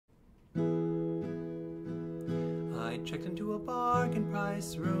I checked into a bargain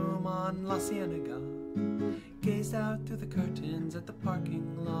price room on La Cienega, gazed out through the curtains at the parking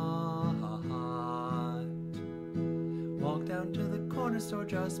lot, walked down to the corner store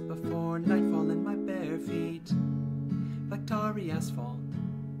just before nightfall in my bare feet, like tarry asphalt,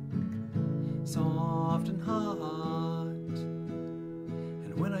 soft and hot.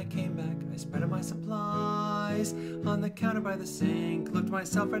 And when I came back, I spread out my supplies on the counter by the sink, looked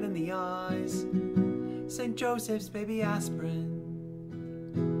myself right in the eyes. St. Joseph's baby aspirin,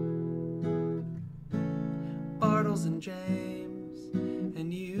 Bartles and James,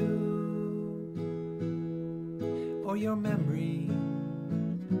 and you, or your memory.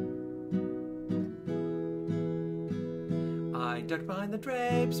 I ducked behind the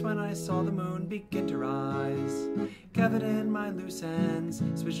drapes when I saw the moon begin to rise, gathered in my loose ends,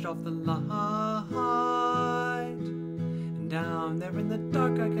 switched off the light, and down there in the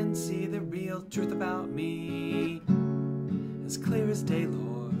dark I can see the real truth about me, as clear as day,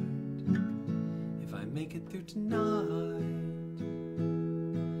 Lord, if I make it through tonight.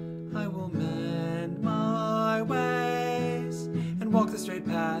 I will mend my ways and walk the straight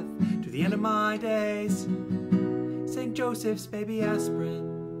path to the end of my days. St. Joseph's baby aspirin,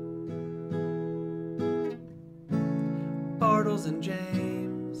 Bartles and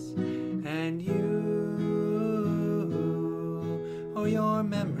James, and you, or your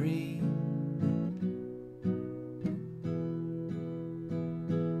memory.